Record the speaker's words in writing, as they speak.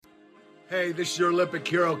Hey, this is your Olympic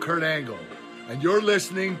hero, Kurt Angle, and you're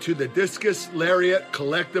listening to the Discus Lariat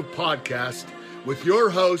Collective Podcast with your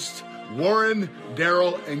hosts, Warren,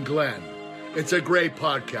 Daryl, and Glenn. It's a great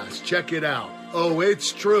podcast. Check it out. Oh,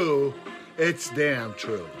 it's true. It's damn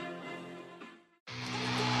true.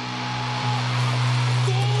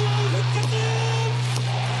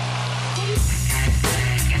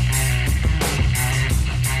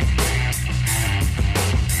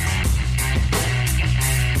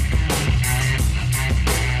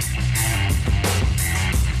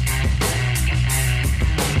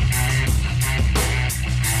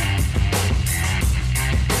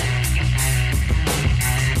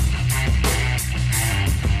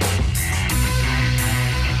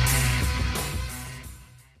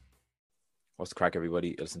 What's the crack,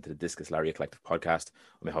 everybody? Listen to the Discus Lariat Collective Podcast.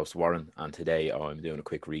 I'm your host, Warren, and today I'm doing a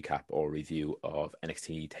quick recap or review of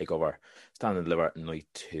NXT TakeOver Stand and Deliver Night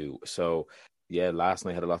 2. So, yeah, last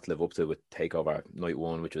night had a lot to live up to with TakeOver Night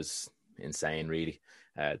 1, which was insane, really.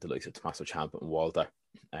 The likes of Tommaso Ciampa and Walter,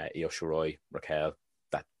 Io Shirai, Raquel,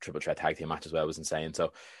 that triple threat tag team match as well was insane.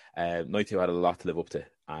 So, Night 2 had a lot to live up to,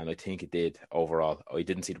 and I think it did overall. I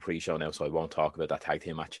didn't see the pre-show now, so I won't talk about that tag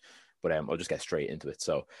team match, but I'll just get straight into it.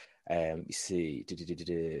 So, you see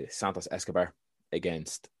Santos Escobar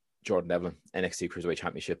against Jordan Devlin, NXT Cruiserweight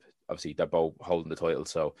Championship. Obviously, they're both holding the title,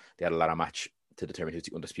 so they had a ladder match to determine who's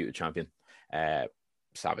the undisputed champion.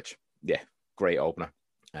 Savage, yeah, great opener.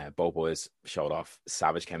 Both boys showed off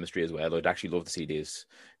savage chemistry as well. I'd actually love to see these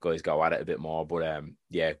guys go at it a bit more, but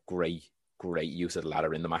yeah, great use of the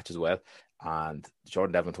ladder in the match as well. And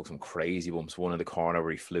Jordan Devlin took some crazy bumps. One in the corner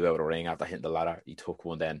where he flew out of the ring after hitting the ladder. He took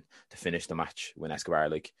one then to finish the match when Escobar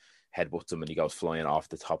headbutts him and he goes flying off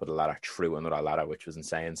the top of the ladder through another ladder, which was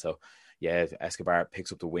insane. So yeah, Escobar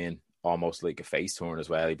picks up the win almost like a face turn as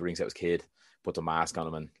well. He brings out his kid, puts a mask on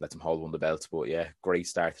him and lets him hold one of the belts. But yeah, great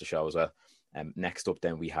start to the show as well. Next up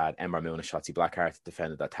then we had Ember Moon and Shotzi Blackheart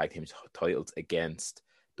defended that tag team titles against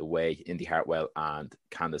The Way, Indy Hartwell and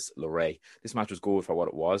Candice LeRae. This match was good for what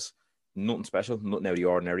it was. Nothing special, nothing out of the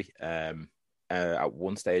ordinary. At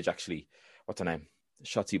one stage, actually, what's her name?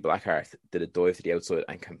 Shotzi Blackheart did a dive to the outside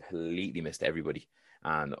and completely missed everybody.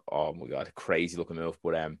 And oh my god, crazy looking move.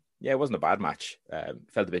 But yeah, it wasn't a bad match.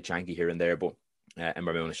 Felt a bit janky here and there, but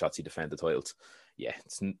Ember Moon and Shotzi defend the titles. Yeah,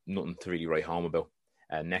 it's nothing to really write home about.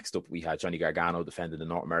 Next up, we had Johnny Gargano defending the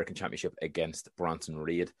North American Championship against Bronson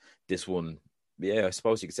Reed. This one, yeah, I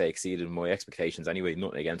suppose you could say exceeded my expectations anyway.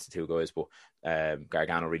 Nothing against the two guys, but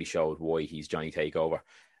Gargano really showed why he's Johnny Takeover.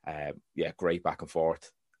 Yeah, great back and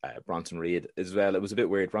forth. Bronson Reed as well. It was a bit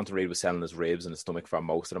weird. Bronson Reed was selling his ribs and his stomach for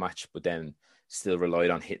most of the match, but then still relied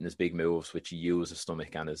on hitting his big moves, which he used his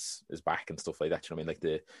stomach and his back and stuff like that. You know what I mean? Like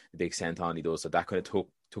the big senton he does. So that kind of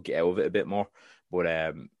took you out of it a bit more.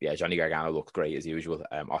 But yeah, Johnny Gargano looked great as usual.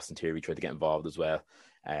 Austin Theory tried to get involved as well.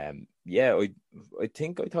 Yeah, I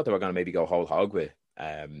thought they were going to maybe go whole hog with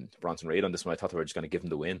Bronson Reed on this one. I thought they were just going to give him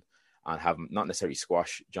the win and have him not necessarily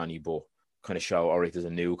squash Johnny, but kind of show, all right, there's a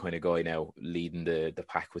new kind of guy now leading the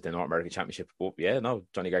pack with the North American Championship. But yeah, no,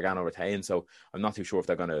 Johnny Gargano retained, so I'm not too sure if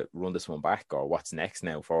they're going to run this one back or what's next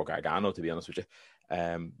now for Gargano, to be honest with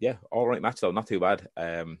you. Yeah, all right match though, not too bad.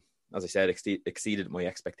 As I said, exceeded my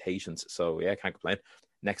expectations, so yeah, can't complain.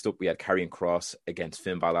 Next up, we had Karrion Kross against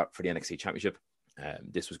Finn Balor for the NXT Championship.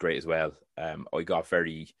 This was great as well. I got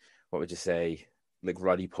very, what would you say, like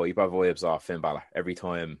Roddy Piper vibes off Finn Balor every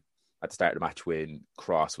time at the start of the match when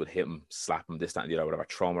Kross would hit him, slap him, this, that, and the other, whatever,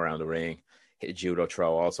 throw him around the ring, hit a judo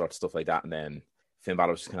throw, all sorts of stuff like that, and then Finn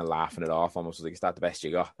Balor was just kind of laughing it off, almost like, is that the best you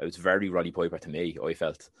got? It was very Roddy Piper to me. I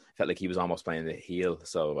felt like he was almost playing the heel,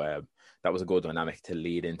 so that was a good dynamic to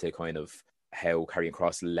lead into kind of how Karrion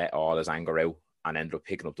Kross let all his anger out and ended up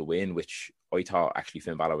picking up the win, which I thought actually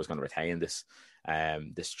Finn Balor was going to retain this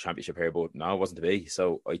championship here, but no, it wasn't to be.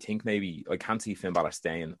 So I think maybe I can't see Finn Balor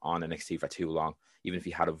staying on NXT for too long. Even if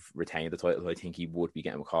he had have retained the title, I think he would be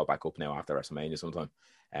getting a call back up now after WrestleMania sometime.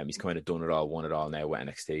 He's kind of done it all, won it all now with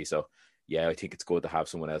NXT. So yeah, I think it's good to have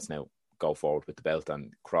someone else now go forward with the belt,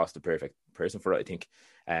 and Kross the perfect person for it, I think.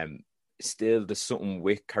 Still, there's something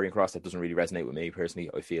with Karrion Kross that doesn't really resonate with me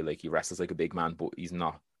personally. I feel like he wrestles like a big man, but he's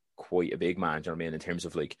not quite a big man. Do you know what I mean? In terms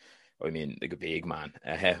of like a big man.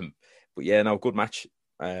 But yeah, no, good match.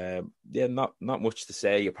 Yeah, not much to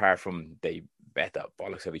say apart from they bet that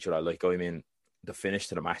bollocks of each other. Like, I mean, the finish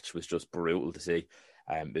to the match was just brutal to see.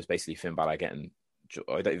 It was basically Finn Balor getting,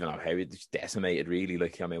 I don't even know how, it just decimated really,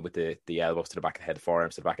 like, I mean, with the elbows to the back of the head,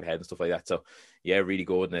 forearms to the back of the head and stuff like that. So yeah, really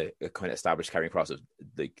good, and it kind of established Karrion Kross as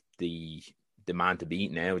like the man to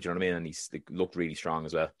beat now, do you know what I mean? And he's looked really strong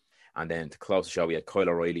as well. And then to close the show, we had Kyle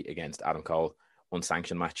O'Reilly against Adam Cole.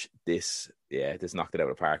 unsanctioned match. This knocked it out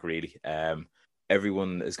of the park, really.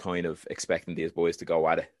 Everyone is kind of expecting these boys to go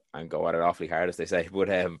at it and go at it awfully hard, as they say. But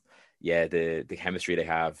the chemistry they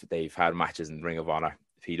have, they've had matches in Ring of Honor,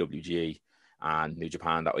 PWG, and New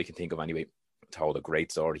Japan that I can think of anyway, told a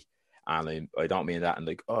great story. And I don't mean that and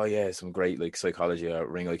like, oh yeah, some great like psychology or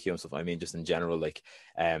ring IQ and stuff. I mean just in general, like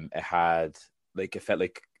it felt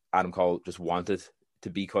like Adam Cole just wanted to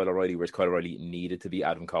be Kyle O'Reilly, whereas Kyle O'Reilly needed to be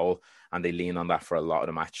Adam Cole, and they leaned on that for a lot of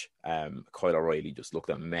the match. Kyle O'Reilly just looked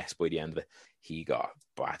a mess by the end of it. He got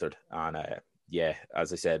battered, and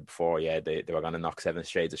as I said before, they were going to knock 7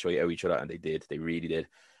 shades of straight out each other, and they did. They really did.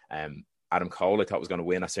 Adam Cole, I thought, was going to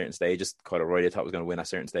win at certain stages. Kyle O'Reilly, I thought, was going to win at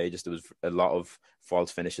certain stages. There was a lot of false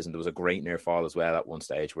finishes, and there was a great near fall as well at one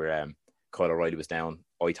stage where Kyle O'Reilly was down.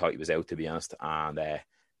 I thought he was out, to be honest. And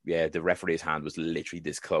the referee's hand was literally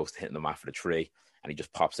this close to hitting the mat for the 3, and he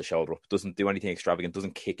just pops the shoulder up. Doesn't do anything extravagant,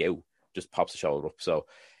 doesn't kick out, just pops the shoulder up. So,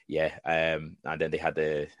 and then they had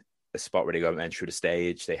a spot where they went through the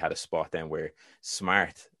stage. They had a spot then where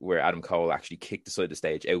Adam Cole actually kicked the side of the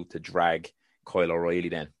stage out to drag Kyle O'Reilly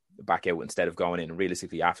then back out instead of going in. And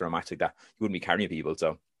realistically, after a match like that, you wouldn't be carrying people,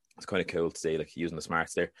 so it's kind of cool to see like using the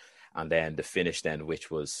smarts there. And then the finish then,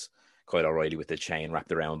 which was Kyle O'Reilly with the chain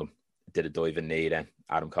wrapped around him, did a diving knee, then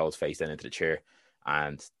Adam Cole's face then into the chair,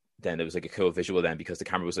 and then there was like a cool visual then because the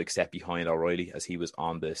camera was like set behind O'Reilly as he was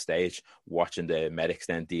on the stage watching the medics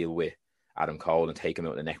then deal with Adam Cole and take him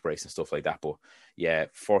out in the neck brace and stuff like that. But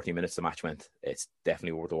 40 minutes the match went. It's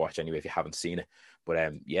definitely worth a watch anyway if you haven't seen it.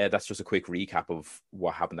 But that's just a quick recap of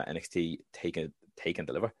what happened at NXT Take and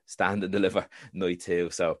Deliver, Stand and Deliver Night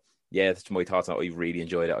 2. So that's my thoughts on it. I really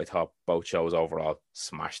enjoyed it. I thought both shows overall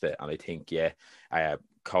smashed it, and I think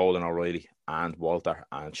Cole and O'Reilly and Walter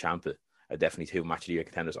and Ciampa are definitely 2 match of the year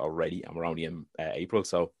contenders already, and we're only in April,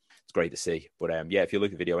 so it's great to see. But if you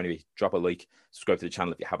like the video anyway, drop a like, subscribe to the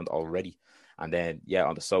channel if you haven't already, and then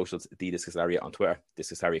on the socials, The Discus Lariat on Twitter,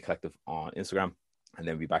 Discus Lariat Collective on Instagram, and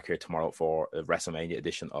then we'll be back here tomorrow for a WrestleMania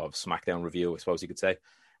edition of SmackDown review, I suppose you could say.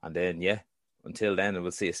 And then until then,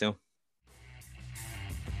 we'll see you soon.